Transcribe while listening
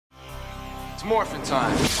It's morphin'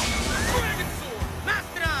 time. Dragosaur!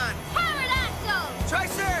 Mastodon! Pterodactyl!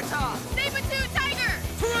 Triceratops! Saber-tooth tiger!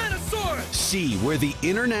 Tyrannosaurus! See where the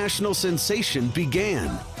international sensation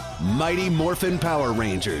began. Mighty Morphin Power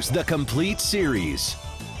Rangers, the complete series.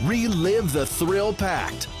 Relive the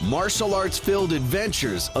thrill-packed, martial arts-filled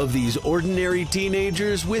adventures of these ordinary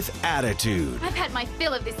teenagers with attitude. I've had my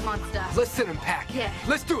fill of this monster. Let's sit and pack. Yeah.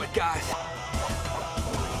 Let's do it, guys.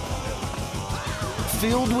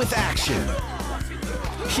 Filled with action,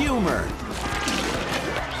 humor,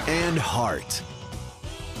 and heart.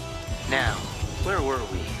 Now, where were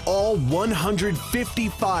we? All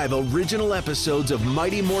 155 original episodes of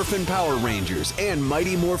Mighty Morphin Power Rangers and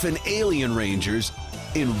Mighty Morphin Alien Rangers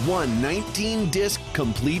in one 19-disc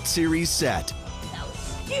complete series set. Those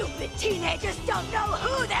stupid teenagers don't know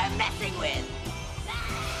who they're messing with.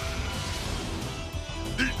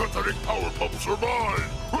 The pathetic power pumps are mine!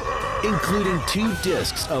 Including 2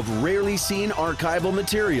 discs of rarely seen archival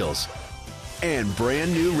materials and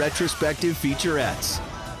brand new retrospective featurettes.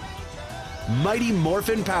 Mighty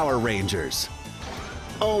Morphin Power Rangers.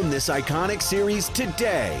 Own this iconic series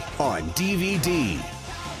today on DVD.